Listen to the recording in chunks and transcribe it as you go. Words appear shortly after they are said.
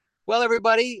Well,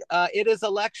 everybody, it is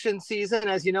election season.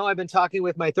 As you know, I've been talking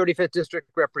with my 35th district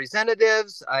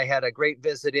representatives. I had a great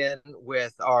visit in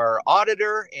with our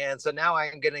auditor, and so now I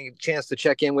am getting a chance to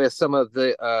check in with some of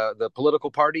the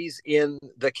political parties in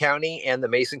the county. And the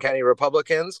Mason County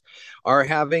Republicans are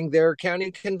having their county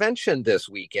convention this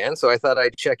weekend. So I thought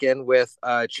I'd check in with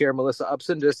Chair Melissa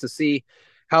Upson just to see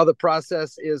how the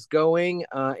process is going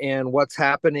and what's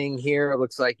happening here. It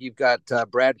looks like you've got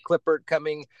Brad Clippert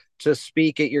coming to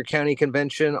speak at your county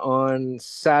convention on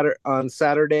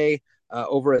Saturday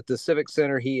over at the Civic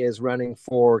Center. He is running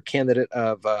for candidate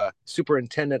of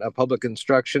superintendent of public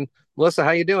instruction. Melissa,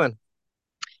 how you doing?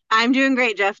 I'm doing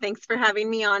great, Jeff. Thanks for having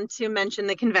me on to mention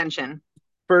the convention.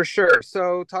 For sure.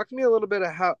 So, talk to me a little bit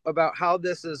about how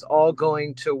this is all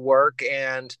going to work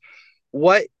and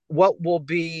what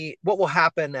will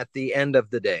happen at the end of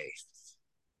the day.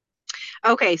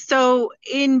 Okay, so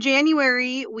in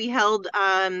January, we held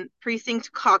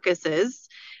precinct caucuses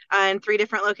in three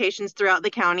different locations throughout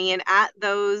the county. And at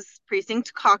those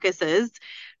precinct caucuses,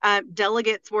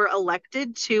 delegates were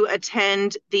elected to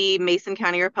attend the Mason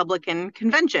County Republican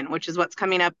Convention, which is what's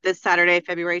coming up this Saturday,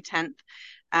 February 10th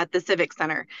at the Civic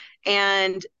Center.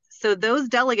 And so those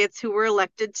delegates who were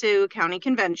elected to county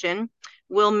convention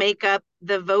will make up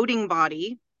the voting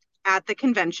body at the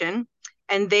convention,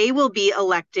 and they will be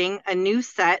electing a new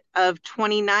set of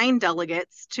 29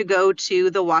 delegates to go to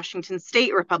the Washington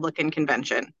State Republican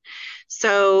Convention.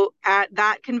 So at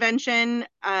that convention,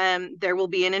 there will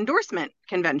be an endorsement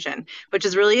convention, which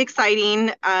is really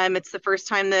exciting. It's the first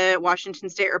time the Washington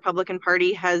State Republican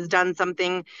Party has done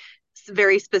something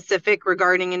very specific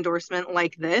regarding endorsement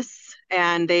like this,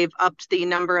 and they've upped the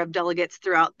number of delegates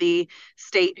throughout the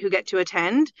state who get to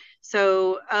attend.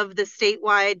 So of the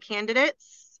statewide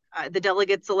candidates, the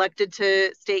delegates elected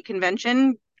to state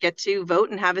convention get to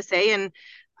vote and have a say in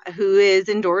who is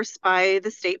endorsed by the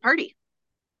state party.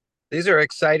 These are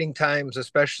exciting times,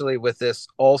 especially with this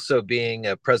also being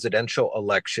a presidential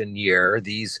election year.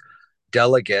 These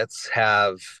delegates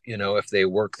have, if they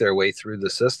work their way through the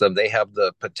system, they have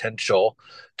the potential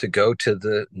to go to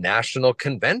the national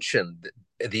convention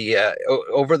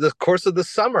over the course of the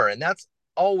summer, and that's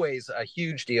always a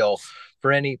huge deal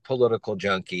for any political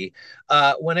junkie.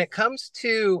 When it comes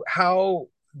to how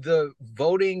the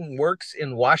voting works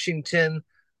in Washington,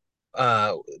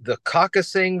 the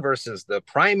caucusing versus the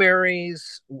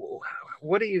primaries,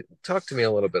 what do you talk to me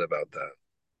a little bit about that?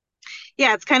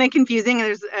 Yeah, it's kind of confusing.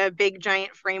 There's a big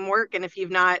giant framework, and if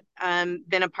you've not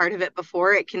been a part of it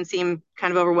before, it can seem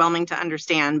kind of overwhelming to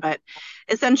understand. But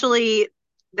essentially,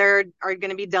 there are going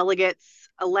to be delegates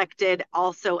elected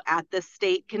also at the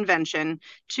state convention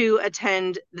to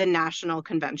attend the national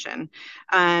convention.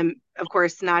 Of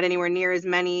course, not anywhere near as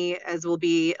many as will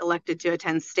be elected to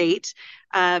attend state,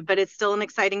 but it's still an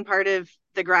exciting part of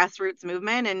the grassroots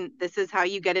movement. And this is how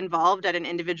you get involved at an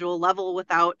individual level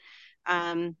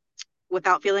um,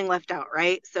 without feeling left out,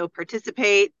 right? So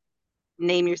participate,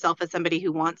 name yourself as somebody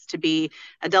who wants to be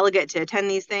a delegate to attend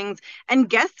these things. And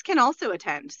guests can also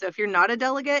attend. So if you're not a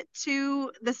delegate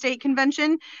to the state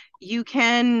convention, you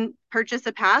can purchase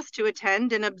a pass to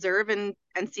attend and observe and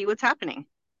see what's happening.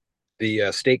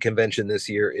 The state convention this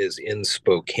year is in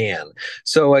Spokane.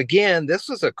 So again, this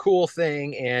was a cool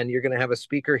thing, and you're going to have a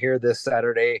speaker here this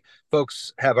Saturday.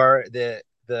 Folks have our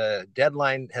the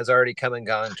deadline has already come and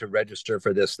gone to register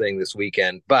for this thing this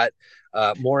weekend, but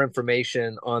more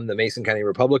information on the Mason County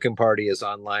Republican Party is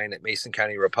online at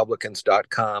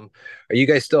masoncountyrepublicans.com. Are you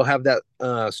guys still have that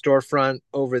storefront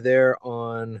over there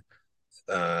on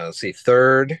let's see,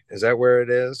 Third? Is that where it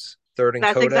is? Third and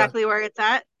That's Coda? exactly where it's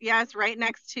at. Yeah, it's right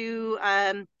next to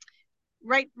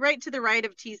right to the right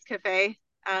of Tea's Cafe,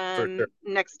 For sure.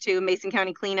 next to Mason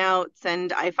County Cleanouts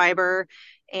and iFiber.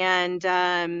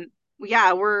 And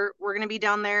yeah, we're gonna be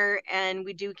down there, and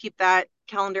we do keep that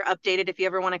calendar updated if you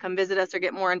ever want to come visit us or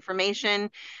get more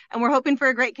information. And we're hoping for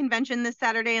a great convention this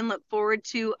Saturday and look forward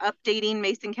to updating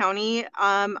Mason County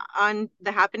on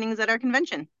the happenings at our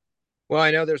convention. Well,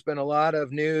 I know there's been a lot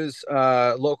of news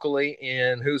locally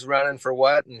in who's running for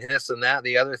what and this and that,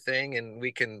 the other thing, and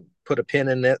we can put a pin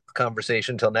in that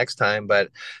conversation until next time. But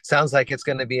sounds like it's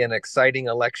going to be an exciting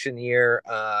election year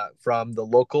from the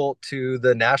local to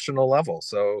the national level.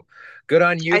 So good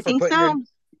on you I for think so.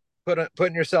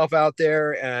 putting yourself out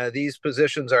there. These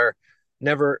positions are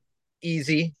never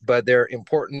easy, but they're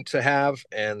important to have.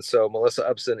 And so Melissa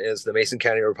Upson is the Mason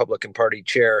County Republican Party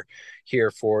chair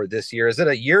here for this year. Is it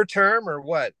a year term or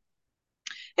what?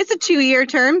 It's a 2-year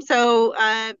term, so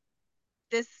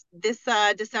this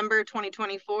December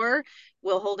 2024,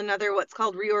 we'll hold another what's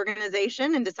called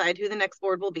reorganization and decide who the next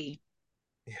board will be.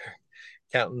 Yeah,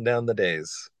 counting down the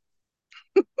days.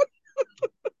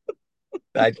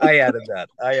 I added that.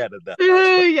 I added that.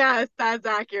 Yes, that's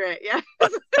accurate. Yeah.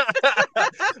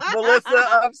 Melissa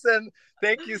Upson,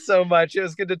 thank you so much. It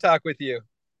was good to talk with you.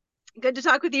 Good to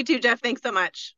talk with you too, Jeff. Thanks so much.